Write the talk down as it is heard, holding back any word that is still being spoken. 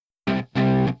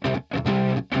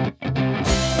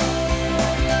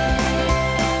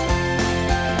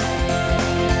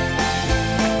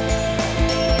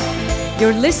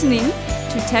You're listening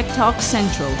to Tech Talk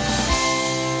Central.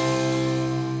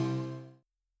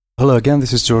 Hello again,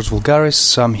 this is George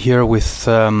Vulgaris. I'm here with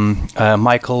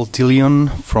Michael Dillion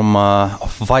from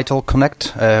of Vital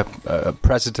Connect,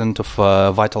 president of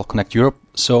Vital Connect Europe.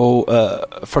 So,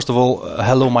 first of all,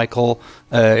 hello, Michael.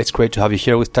 It's great to have you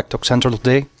here with Tech Talk Central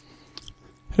today.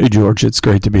 Hey, George. It's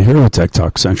great to be here with Tech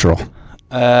Talk Central.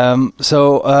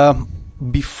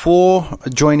 Before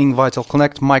joining Vital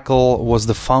Connect, Michael was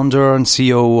the founder and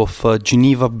CEO of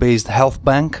Geneva-based Health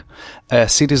Bank, a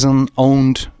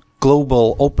citizen-owned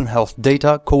global open health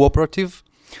data cooperative.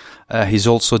 He's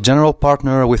also general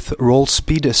partner with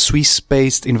Rollspeed, a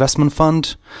Swiss-based investment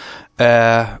fund.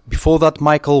 Before that,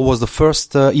 Michael was the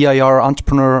first EIR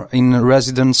entrepreneur in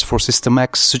residence for System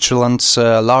X, Switzerland's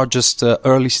largest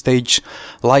early-stage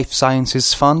life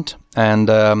sciences fund, and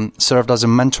served as a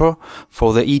mentor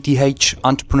for the ETH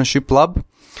Entrepreneurship Lab.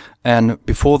 And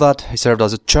before that, he served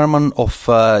as a chairman of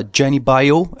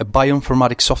GeniBio, a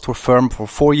bioinformatics software firm, for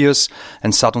 4 years,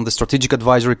 and sat on the strategic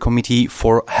advisory committee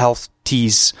for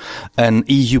HealthTease, an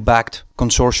EU-backed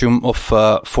consortium of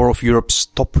 4 of Europe's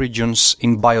top regions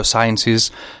in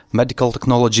biosciences, medical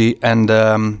technology, and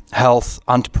health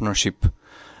entrepreneurship.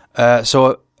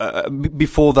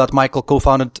 Before that, Michael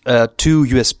co-founded 2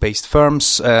 US-based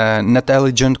firms,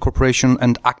 NetElegant Corporation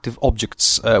and Active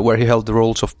Objects, where he held the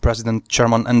roles of president,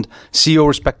 chairman, and CEO,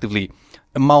 respectively.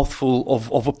 A mouthful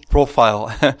of a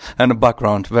profile and a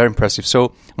background. Very impressive.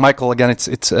 So, Michael, again,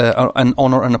 it's an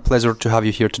honor and a pleasure to have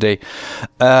you here today.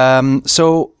 First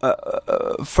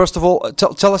of all,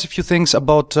 tell us a few things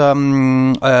about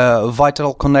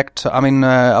Vital Connect. I mean,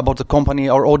 about the company.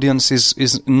 Our audience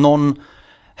is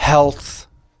non-health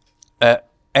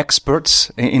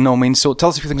experts in no means. So tell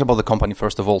us a few things about the company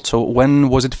first of all. So when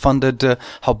was it funded?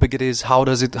 How big it is? How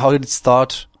did it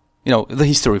start? You know, the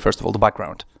history first of all, the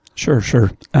background. Sure.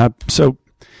 So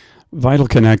Vital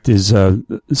Connect is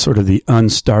sort of the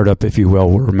unstartup, if you will.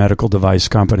 We're a medical device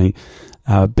company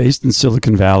based in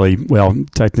Silicon Valley. Well,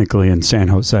 technically in San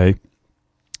Jose.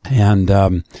 And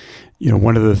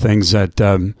one of the things that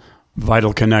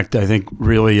Vital Connect, I think,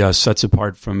 really sets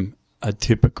apart from a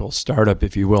typical startup,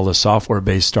 if you will, a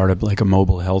software-based startup like a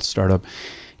mobile health startup,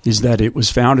 is that it was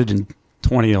founded in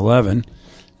 2011.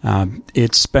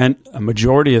 It spent a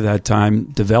majority of that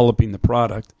time developing the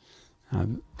product.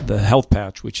 The health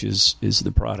patch, which is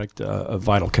the product of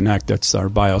Vital Connect, that's our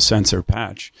biosensor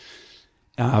patch,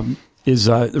 is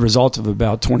the result of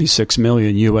about $26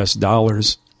 million US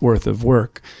worth of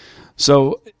work.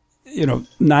 So,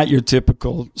 not your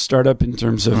typical startup in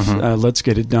terms of let's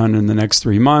get it done in the next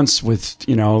 3 months with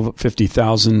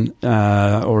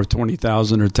 $50,000 or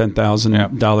 $20,000 or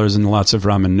 $10,000 and lots of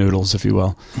ramen noodles, if you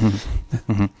will.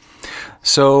 Mm-hmm. Mm-hmm.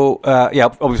 So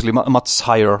obviously much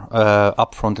higher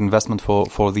upfront investment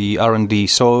for the R&D.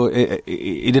 So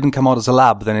it didn't come out as a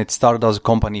lab. Then it started as a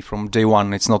company from day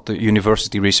one. It's not the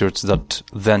university research that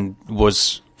then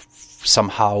was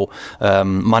somehow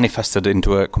manifested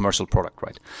into a commercial product,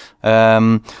 right?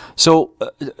 So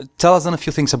tell us then a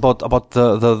few things about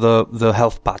the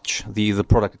health patch, the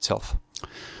product itself.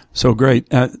 So great.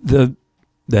 The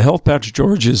health patch,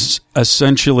 George, is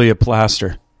essentially a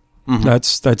plaster. Mm-hmm.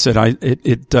 That's it.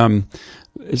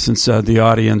 Since the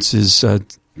audience is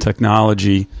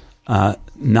technology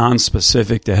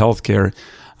non-specific to healthcare,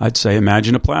 I'd say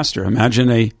imagine a plaster. Imagine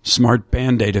a smart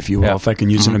Band-Aid, if you will, if I can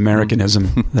use an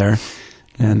Americanism there.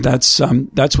 And that's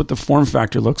what the form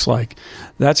factor looks like.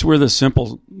 That's where the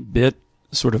simple bit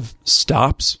sort of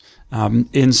stops.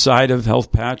 Inside of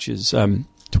Health Patch is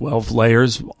 12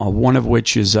 layers, one of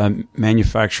which is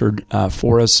manufactured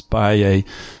for us by a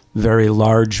very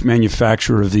large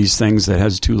manufacturer of these things that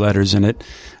has 2 letters in it.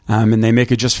 And they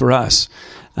make it just for us.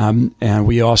 And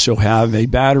we also have a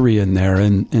battery in there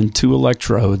and 2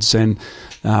 electrodes and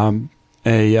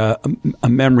a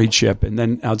memory chip. And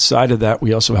then outside of that,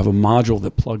 we also have a module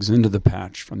that plugs into the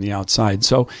patch from the outside.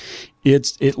 So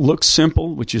it looks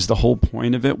simple, which is the whole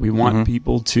point of it. We want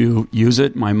people to use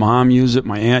it. My mom used it.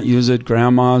 My aunt used it.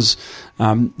 Grandmas.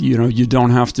 You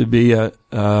don't have to be a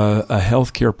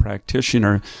healthcare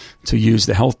practitioner to use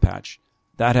the health patch.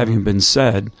 That having been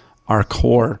said, our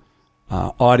core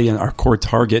audience, our core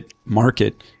target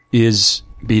market is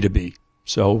B2B.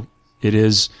 So it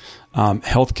is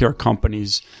healthcare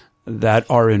companies that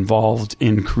are involved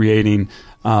in creating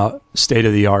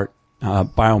state-of-the-art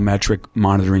biometric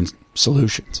monitoring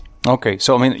solutions. Okay,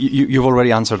 so I mean, you've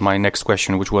already answered my next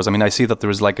question, which was, I mean, I see that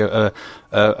there is like a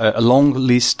long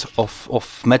list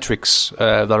of metrics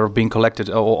that are being collected,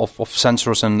 of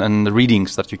sensors and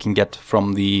readings that you can get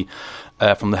from the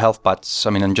health patch.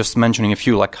 I mean, I'm just mentioning a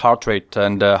few, like heart rate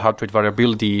and heart rate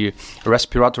variability,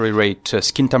 respiratory rate,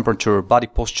 skin temperature, body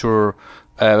posture,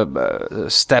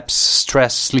 steps,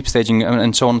 stress, sleep staging,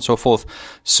 and so on and so forth.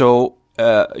 So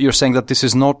you're saying that this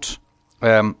is not,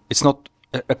 it's not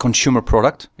a consumer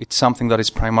product. It's something that is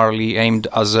primarily aimed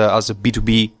as a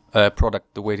B2B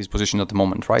product, the way it is positioned at the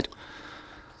moment, right?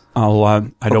 I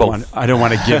don't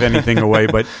want to give anything away,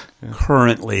 but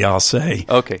currently I'll say,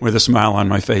 okay, with a smile on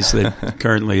my face, that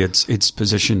currently it's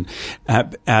positioned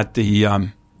at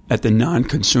the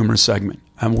non-consumer segment,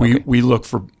 and we look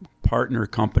for partner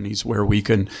companies where we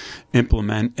can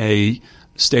implement a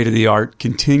state-of-the-art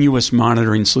continuous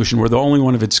monitoring solution. We're the only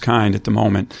one of its kind at the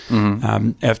moment,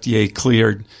 FDA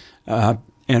cleared.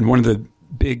 And one of the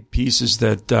big pieces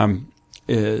that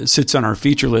sits on our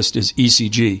feature list is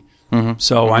ECG.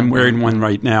 So I'm wearing one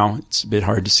right now. It's a bit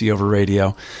hard to see over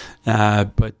radio.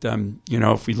 But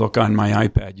if we look on my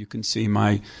iPad, you can see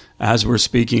as we're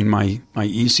speaking, my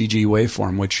ECG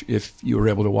waveform, which if you were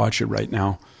able to watch it right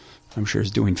now, I'm sure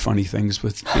is doing funny things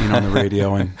with being on the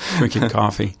radio and drinking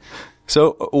coffee.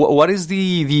 So what is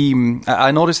the?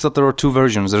 I noticed that there are two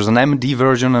versions. There's an MD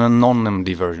version and a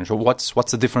non-MD version. So what's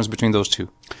the difference between those two?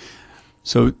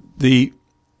 So the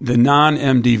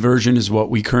non-MD version is what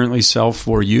we currently sell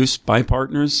for use by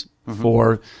partners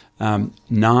for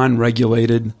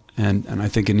non-regulated, and I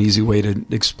think an easy way to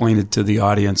explain it to the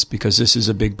audience, because this is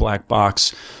a big black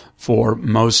box for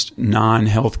most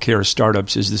non-healthcare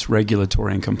startups, is this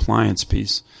regulatory and compliance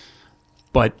piece.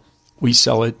 But we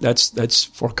sell it. That's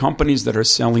for companies that are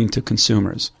selling to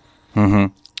consumers.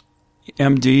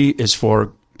 MD is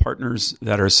for partners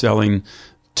that are selling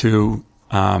to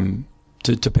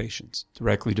patients,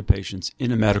 directly to patients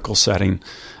in a medical setting.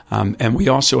 And we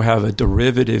also have a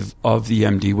derivative of the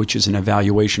MD, which is an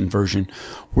evaluation version.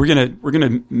 We're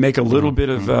gonna make a little bit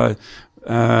of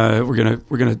we're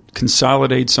gonna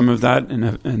consolidate some of that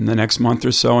in the next month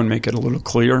or so and make it a little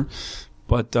clearer.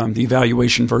 But the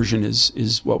evaluation version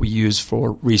is what we use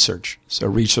for research. So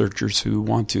researchers who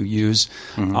want to use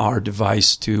our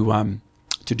device to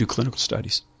do clinical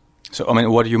studies. So I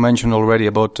mean, what you mentioned already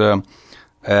about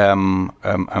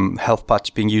health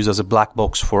patch being used as a black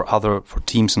box for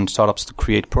teams and startups to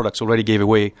create products already gave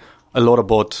away a lot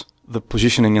about the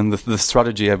positioning and the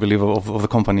strategy, I believe, of the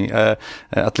company,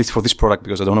 at least for this product,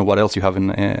 because I don't know what else you have in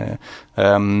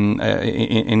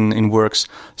works.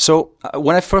 So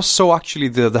when I first saw actually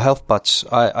the health patch,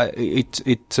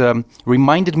 it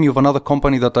reminded me of another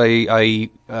company that I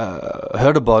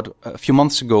heard about a few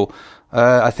months ago.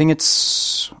 I think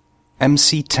it's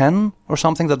MC10 or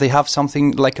something, that they have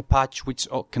something like a patch which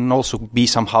can also be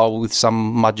somehow with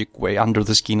some magic way under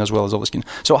the skin as well as over the skin.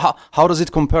 So how does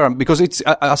it compare? Because it's,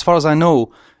 as far as I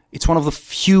know, it's one of the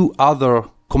few other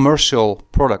commercial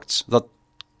products that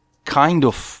kind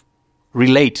of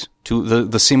relate to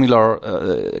the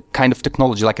similar kind of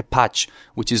technology, like a patch,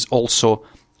 which is also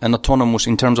an autonomous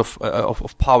in terms of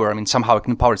power. I mean, somehow it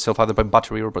can power itself either by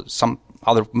battery or by some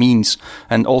other means,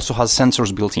 and also has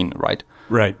sensors built in, right?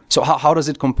 Right. So how does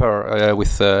it compare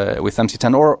with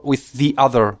MC10 or with the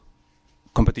other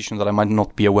competition that I might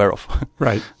not be aware of?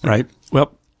 Right.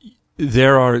 Well,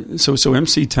 there are so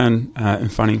MC10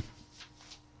 and funny.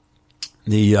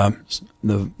 The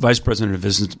vice president of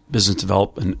business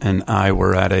development and I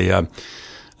were at a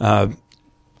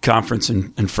conference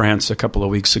in France a couple of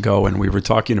weeks ago, and we were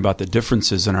talking about the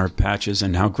differences in our patches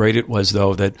and how great it was,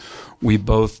 though, that we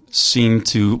both seem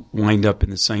to wind up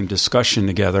in the same discussion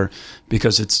together,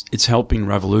 because it's helping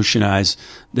revolutionize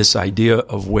this idea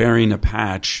of wearing a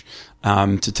patch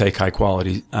to take high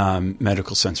quality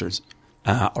medical sensors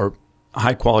or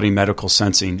high quality medical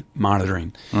sensing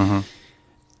monitoring.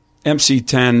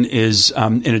 MC10 is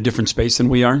in a different space than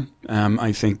we are.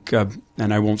 I think,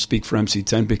 and I won't speak for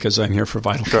MC10 because I'm here for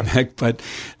Vital Connect, but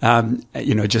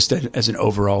just as an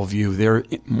overall view, they're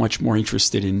much more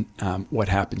interested in what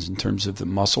happens in terms of the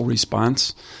muscle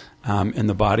response in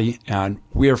the body, and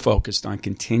we are focused on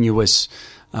continuous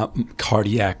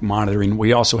cardiac monitoring.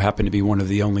 We also happen to be one of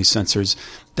the only sensors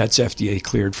that's FDA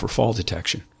cleared for fall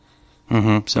detection.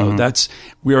 That's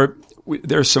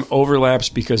there's some overlaps,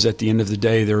 because at the end of the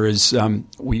day, there is there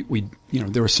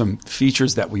are some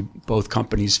features that both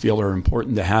companies feel are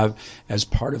important to have as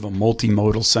part of a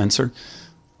multimodal sensor,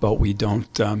 but we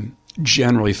don't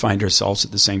generally find ourselves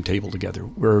at the same table together.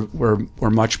 We're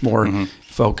much more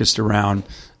focused around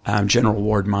general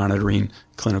ward monitoring,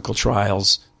 clinical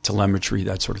trials, telemetry,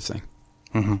 that sort of thing.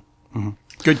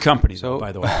 Good company,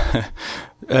 by the way.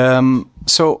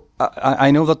 So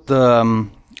I know that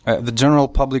the general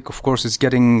public, of course, is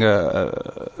getting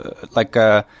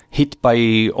hit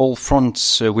by all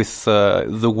fronts with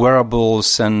the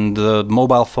wearables and the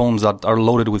mobile phones that are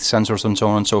loaded with sensors and so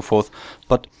on and so forth.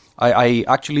 But I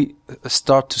actually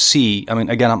start to see. I mean,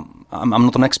 again, I'm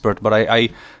not an expert, but I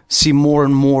see more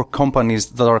and more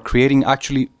companies that are creating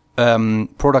actually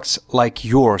products like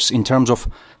yours in terms of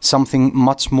something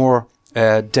much more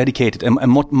dedicated, a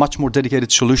much more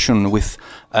dedicated solution with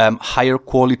higher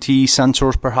quality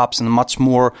sensors, perhaps, and much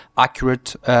more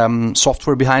accurate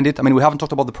software behind it. I mean, we haven't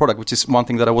talked about the product, which is one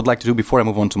thing that I would like to do before I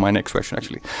move on to my next question,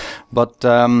 actually. But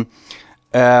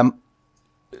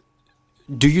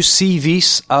do you see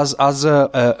this as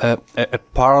a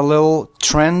parallel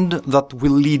trend that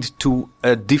will lead to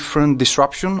a different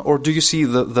disruption, or do you see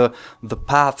the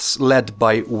paths led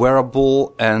by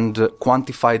wearable and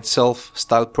quantified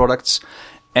self-style products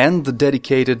and the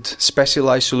dedicated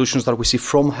specialized solutions that we see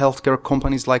from healthcare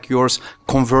companies like yours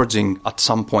converging at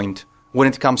some point when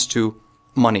it comes to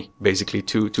money, basically,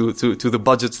 to the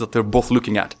budgets that they're both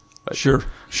looking at? Right?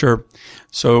 Sure.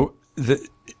 So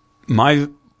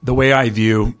the way I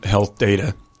view health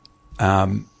data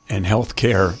and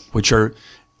healthcare, which are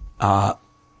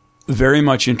very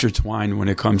much intertwined when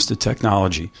it comes to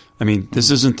technology. I mean, this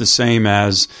isn't the same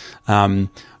as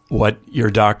what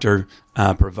your doctor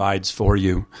provides for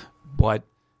you, but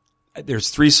there's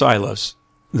three silos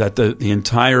that the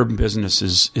entire business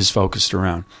is focused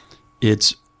around.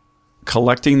 It's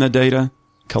collecting the data,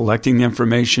 collecting the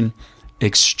information,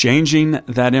 exchanging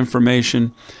that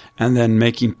information, and then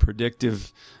making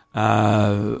predictive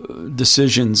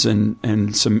decisions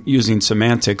and some using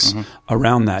semantics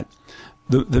around that.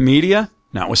 The media,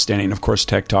 notwithstanding, of course,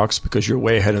 Tech Talks, because you're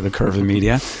way ahead of the curve in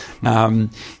media,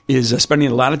 is spending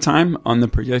a lot of time on the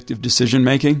predictive decision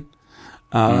making.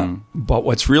 But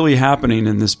what's really happening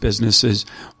in this business is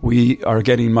we are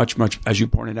getting much, as you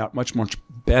pointed out, much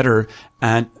better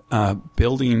at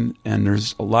building, and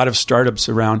there's a lot of startups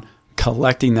around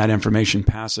collecting that information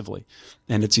passively.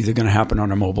 And it's either going to happen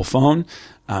on a mobile phone.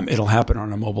 It'll happen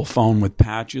on a mobile phone with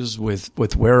patches,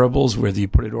 with wearables, whether you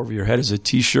put it over your head as a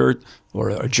T-shirt or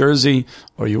a jersey,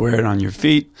 or you wear it on your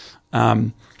feet.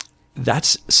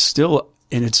 That's still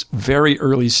in its very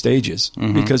early stages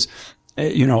because,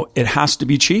 it has to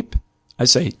be cheap. I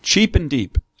say cheap and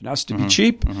deep. It has to be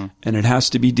cheap and it has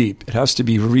to be deep. It has to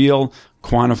be real,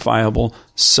 quantifiable,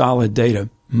 solid data.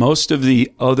 Most of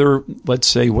the other, let's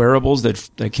say, wearables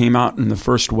that came out in the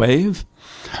first wave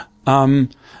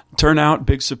turn out,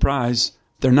 big surprise,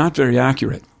 they're not very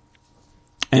accurate.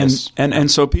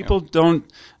 And so people don't,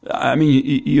 I mean,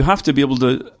 you have to be able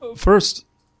to first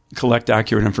collect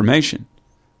accurate information,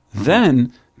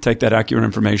 then take that accurate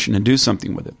information and do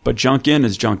something with it. But junk in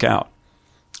is junk out.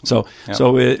 So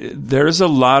there's a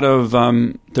lot of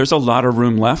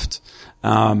room left.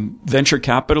 Venture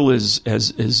capital is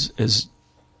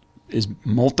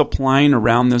multiplying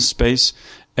around this space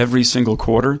every single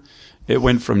quarter. It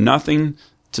went from nothing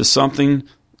to something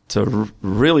to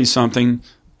really something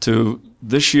to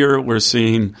this year we're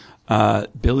seeing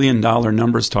billion-dollar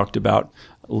numbers talked about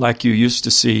like you used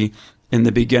to see in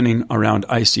the beginning around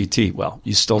ICT. Well,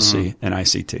 you still see an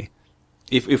ICT.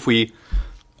 If we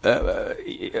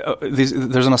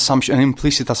there's an assumption, an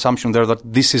implicit assumption there that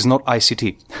this is not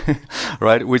ICT,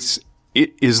 right? Which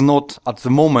it is not at the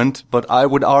moment, but I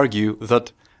would argue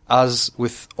that as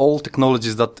with all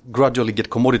technologies that gradually get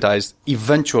commoditized,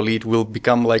 eventually it will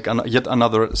become like yet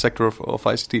another sector of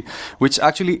ICT, which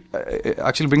actually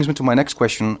brings me to my next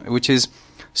question, which is,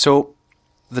 so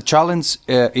the challenge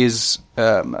is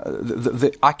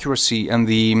the accuracy and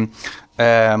the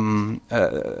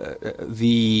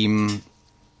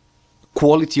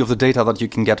quality of the data that you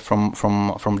can get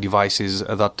from devices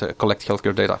that collect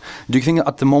healthcare data. Do you think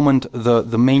at the moment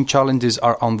the main challenges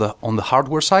are on the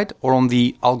hardware side or on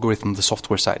the algorithm, the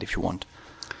software side, if you want?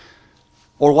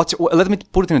 Or let me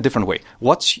put it in a different way.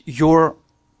 What's your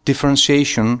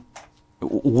differentiation?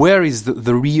 Where is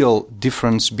the real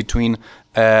difference between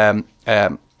a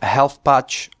health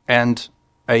patch and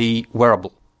a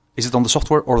wearable? Is it on the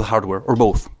software or the hardware or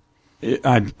both?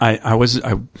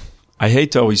 I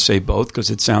hate to always say both because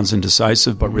it sounds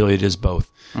indecisive, but really it is both.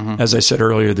 As I said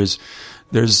earlier,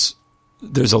 there's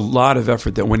a lot of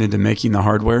effort that went into making the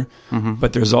hardware,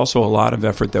 but there's also a lot of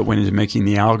effort that went into making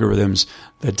the algorithms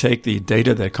that take the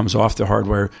data that comes off the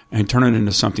hardware and turn it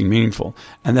into something meaningful.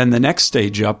 And then the next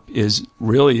stage up is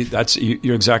really,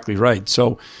 you're exactly right.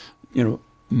 So,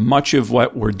 much of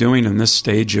what we're doing in this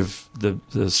stage of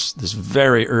this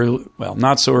very early, well,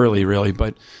 not so early really,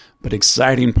 but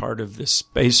exciting part of this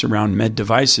space around med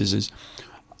devices is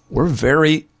we're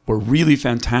really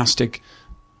fantastic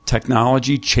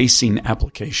technology chasing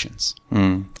applications.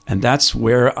 And that's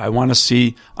where I want to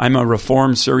see. I'm a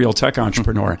reformed serial tech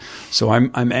entrepreneur, so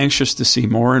I'm anxious to see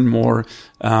more and more,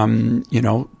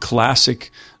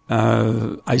 classic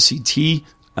ICT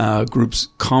groups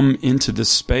come into this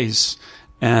space,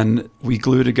 and we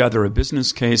glue together a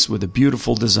business case with a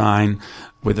beautiful design,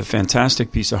 with a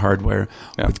fantastic piece of hardware,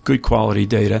 with good quality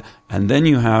data, and then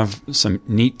you have some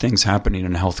neat things happening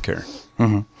in healthcare.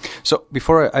 Mm-hmm. So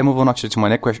before I move on actually to my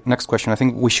next question, I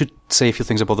think we should say a few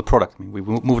things about the product. I mean, we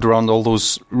moved around all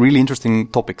those really interesting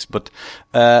topics, but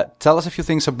tell us a few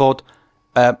things about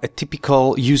a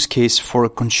typical use case for a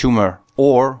consumer,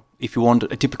 or if you want,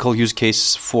 a typical use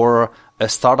case for a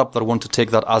startup that want to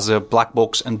take that as a black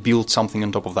box and build something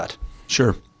on top of that.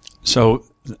 Sure. So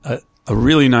a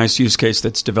really nice use case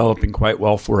that's developing quite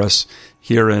well for us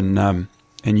here in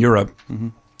Europe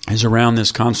is around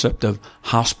this concept of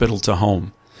hospital to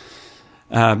home.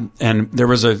 And there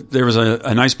was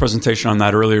a nice presentation on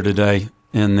that earlier today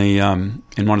in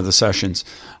one of the sessions,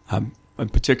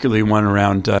 particularly one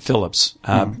around Philips.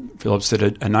 Philips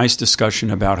did a nice discussion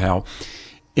about how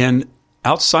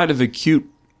outside of acute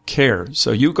care,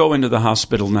 so you go into the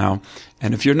hospital now,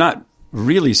 and if you're not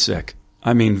really sick,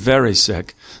 I mean very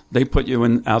sick, they put you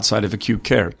in outside of acute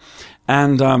care.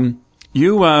 And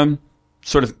you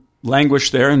sort of languish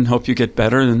there and hope you get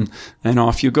better, and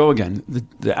off you go again.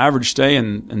 The average stay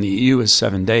in the EU is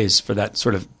 7 days for that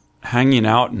sort of hanging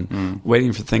out and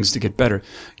waiting for things to get better.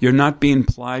 You're not being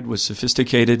plied with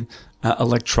sophisticated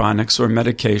electronics or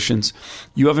medications.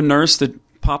 You have a nurse that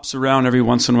pops around every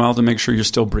once in a while to make sure you're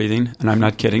still breathing, and I'm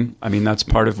not kidding. I mean, that's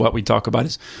part of what we talk about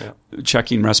is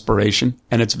checking respiration,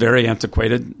 and it's very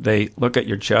antiquated. They look at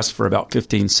your chest for about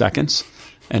 15 seconds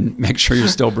and make sure you're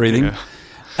still breathing.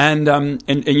 And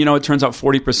it turns out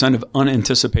 40% of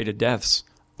unanticipated deaths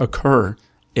occur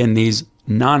in these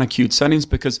non-acute settings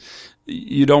because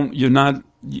you don't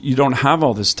have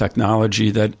all this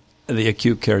technology that the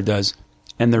acute care does.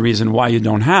 And the reason why you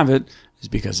don't have it is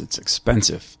because it's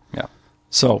expensive. Yeah.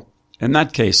 So in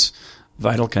that case,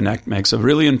 Vital Connect makes a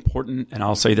really important, and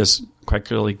I'll say this quite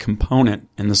clearly, component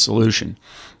in the solution.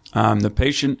 The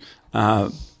patient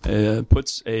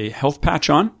puts a health patch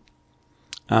on.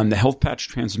 The health patch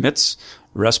transmits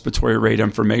respiratory rate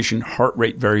information, heart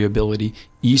rate variability,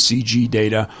 ECG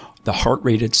data, the heart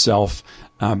rate itself,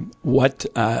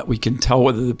 we can tell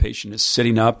whether the patient is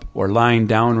sitting up or lying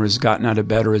down or has gotten out of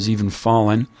bed or has even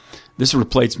fallen. This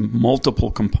replaces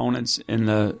multiple components in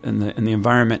the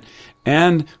environment,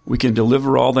 and we can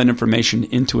deliver all that information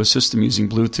into a system using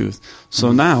Bluetooth.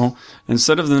 So now,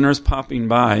 instead of the nurse popping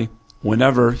by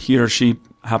whenever he or she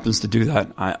happens to do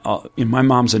that, my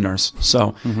mom's a nurse,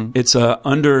 so it's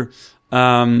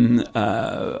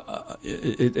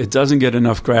it doesn't get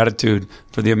enough gratitude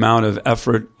for the amount of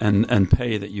effort and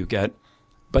pay that you get,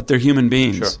 but they're human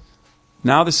beings. Sure.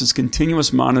 Now this is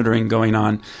continuous monitoring going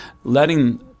on,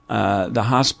 letting the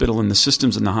hospital and the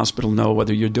systems in the hospital know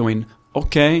whether you're doing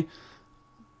okay,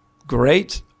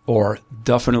 great, or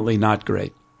definitely not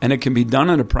great. And it can be done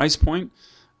at a price point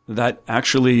that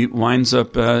actually winds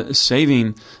up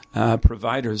saving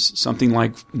providers something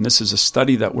like, and this is a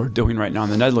study that we're doing right now in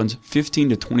the Netherlands, 15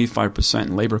 to 25%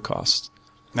 in labor costs.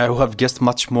 I would have guessed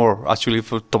much more, actually, off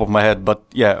the top of my head. But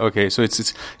yeah, okay. So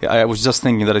it's. I was just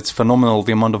thinking that it's phenomenal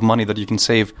the amount of money that you can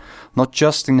save, not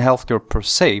just in healthcare per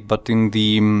se, but in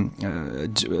the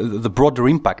broader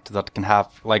impact that can have,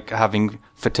 like having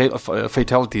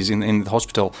fatalities in the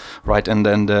hospital, right?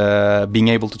 And being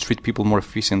able to treat people more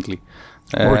efficiently,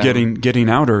 or getting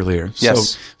out earlier.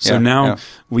 Yes. So now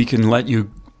we can let you.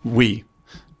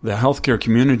 The healthcare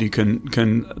community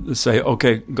can say,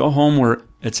 okay, go home where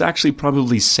it's actually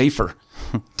probably safer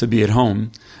to be at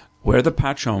home. Wear the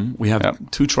patch home. We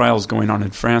have 2 trials going on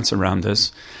in France around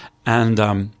this. And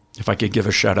if I could give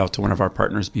a shout out to one of our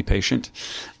partners, Be Patient.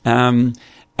 And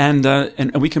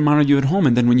we can monitor you at home.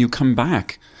 And then when you come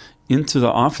back into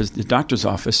the office, the doctor's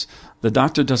office, the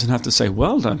doctor doesn't have to say,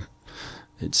 well done.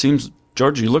 It seems,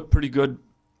 George, you look pretty good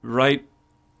right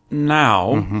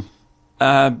now.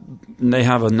 They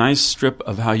have a nice strip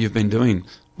of how you've been doing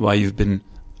while you've been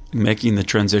making the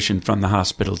transition from the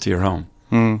hospital to your home.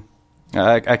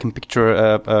 I can picture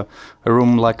a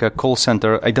room like a call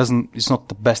center. It's not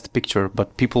the best picture,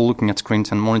 but people looking at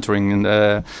screens and monitoring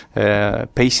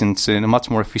patients in a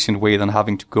much more efficient way than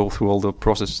having to go through all the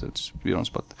processes, to be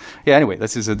honest. But yeah, anyway,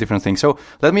 this is a different thing. So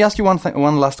let me ask you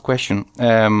one last question.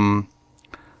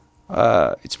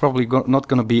 It's probably not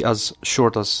going to be as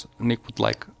short as Nick would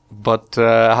like, but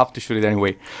I have to shoot it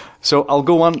anyway. So I'll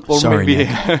go on,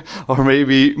 or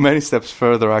maybe many steps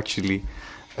further, actually.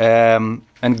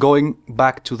 And going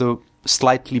back to the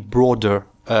slightly broader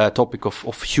topic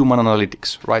of human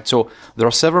analytics, right? So there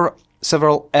are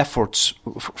several efforts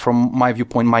from my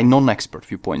viewpoint, my non-expert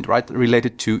viewpoint, right,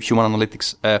 related to human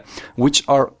analytics, which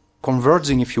are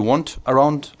converging, if you want,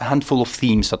 around a handful of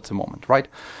themes at the moment, right?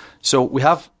 So we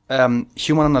have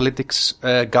human analytics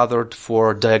gathered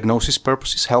for diagnosis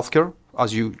purposes, healthcare,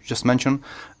 as you just mentioned,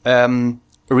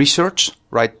 research,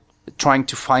 right, trying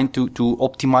to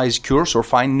optimize cures or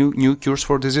find new cures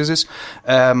for diseases,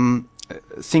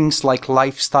 things like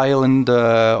lifestyle and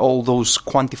all those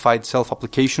quantified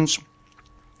self-applications,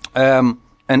 and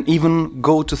even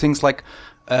go to things like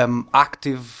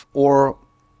active or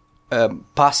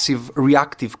passive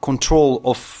reactive control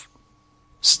of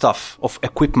stuff, of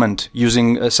equipment,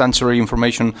 using sensory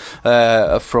information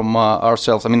from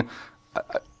ourselves. I mean,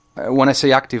 when I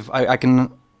say active, I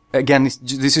can, again,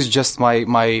 this is just my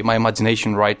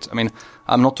imagination, right? I mean,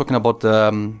 I'm not talking about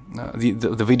the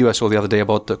video I saw the other day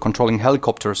about controlling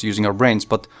helicopters using our brains,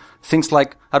 but things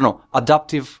like, I don't know,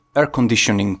 adaptive air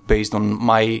conditioning based on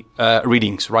my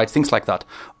readings, right? Things like that.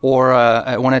 Or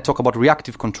when I talk about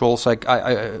reactive controls, like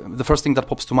the first thing that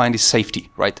pops to mind is safety,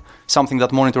 right? Something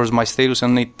that monitors my status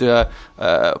and it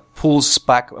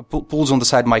pulls on the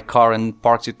side of my car and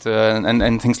parks it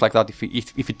and things like that if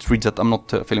it reads that I'm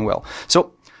not feeling well.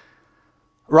 So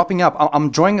wrapping up, I'm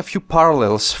drawing a few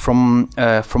parallels from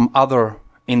other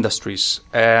industries,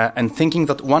 and thinking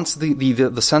that once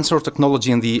the sensor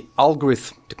technology and the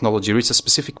algorithm technology reach a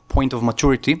specific point of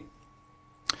maturity,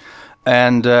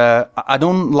 and I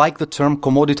don't like the term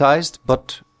commoditized,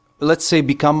 but let's say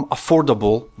become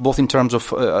affordable, both in terms of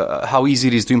how easy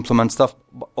it is to implement stuff,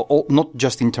 not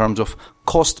just in terms of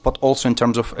cost, but also in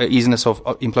terms of easiness of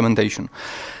implementation.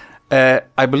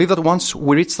 I believe that once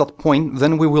we reach that point,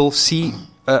 then we will see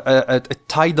a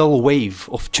tidal wave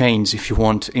of change, if you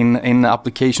want, in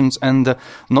applications, and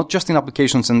not just in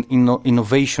applications and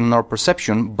innovation in our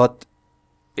perception, but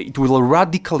it will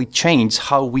radically change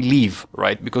how we live,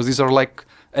 right? Because these are like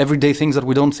everyday things that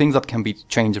we don't think that can be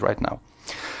changed right now.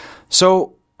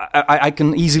 So I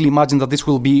can easily imagine that this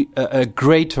will be a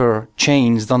greater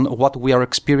change than what we are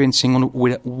experiencing,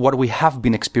 what we have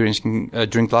been experiencing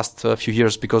during the last few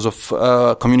years because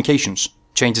of communications,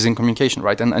 changes in communication,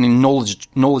 right? And in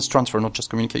knowledge transfer, not just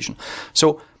communication.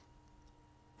 So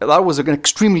that was an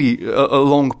extremely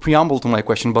long preamble to my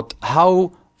question, but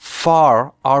how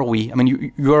far are we? I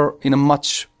mean, you're in a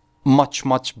much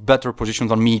better position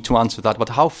than me to answer that, but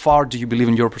how far do you believe,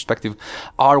 in your perspective,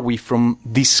 are we from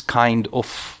this kind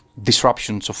of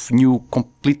disruptions, of new,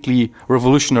 completely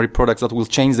revolutionary products that will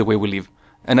change the way we live?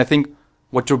 And I think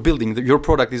what you're building, your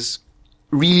product, is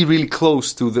really, really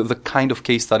close to the kind of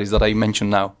case studies that I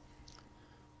mentioned now.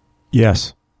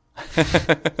 Yes.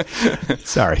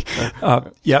 Sorry.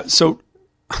 Yeah, so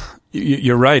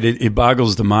you're right. It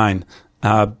boggles the mind.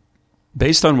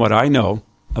 Based on what I know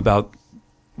about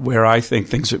where I think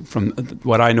things are, from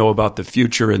what I know about the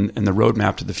future and the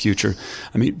roadmap to the future.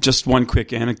 I mean, just one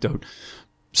quick anecdote.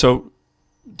 So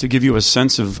to give you a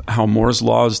sense of how Moore's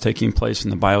law is taking place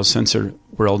in the biosensor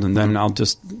world, and then I'll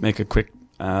just make a quick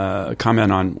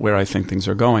comment on where I think things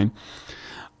are going.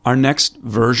 Our next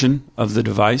version of the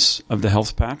device, of the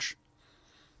health patch,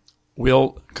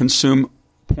 will consume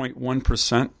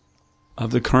 0.1%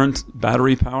 of the current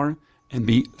battery power and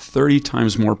be 30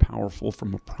 times more powerful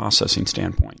from a processing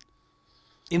standpoint.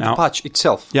 In the patch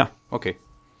itself? Yeah. Okay.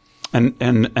 And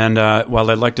while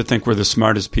I'd like to think we're the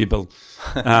smartest people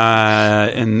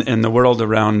in the world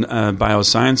around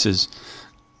biosciences,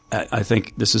 I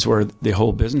think this is where the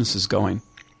whole business is going.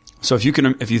 So if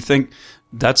you think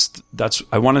that's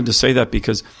I wanted to say that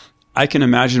because I can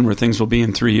imagine where things will be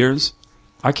in 3 years.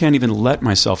 I can't even let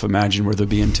myself imagine where they'll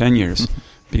be in 10 years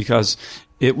because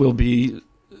it will be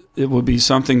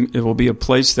something. It will be a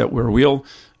place where we'll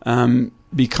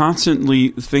be constantly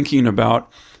thinking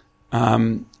about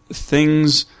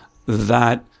things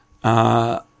that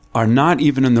are not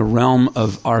even in the realm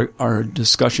of our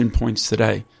discussion points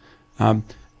today.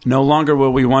 No longer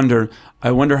will we wonder, I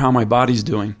wonder how my body's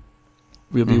doing.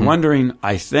 We'll be wondering,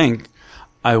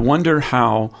 I wonder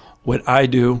how what I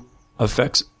do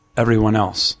affects everyone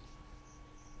else.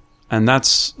 And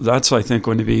that's I think,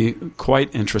 going to be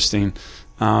quite interesting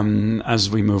as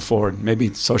we move forward.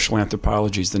 Maybe social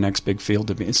anthropology is the next big field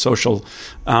to be. Social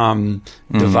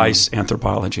device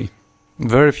anthropology.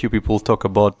 Very few people talk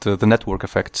about the network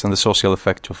effects and the social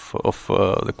effect of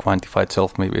the quantified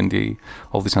self, maybe in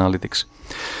all these analytics.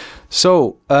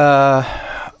 So,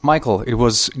 Michael, it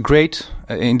was great,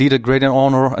 indeed a great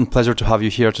honor and pleasure to have you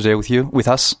here today with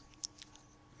us.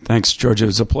 Thanks, George. It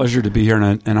was a pleasure to be here,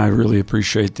 and I really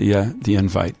appreciate the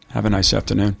invite. Have a nice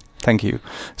afternoon. Thank you.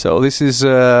 So this is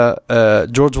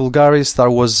George Vulgaris.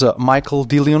 That was Michael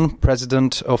Dillion,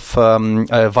 president of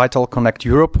Vital Connect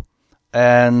Europe.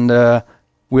 And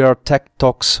we are Tech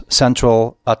Talks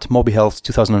Central at MobiHealth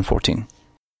 2014.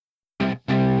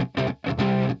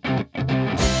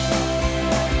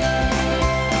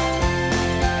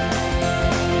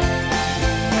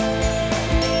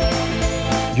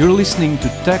 You're listening to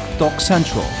Tech Talk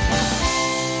Central.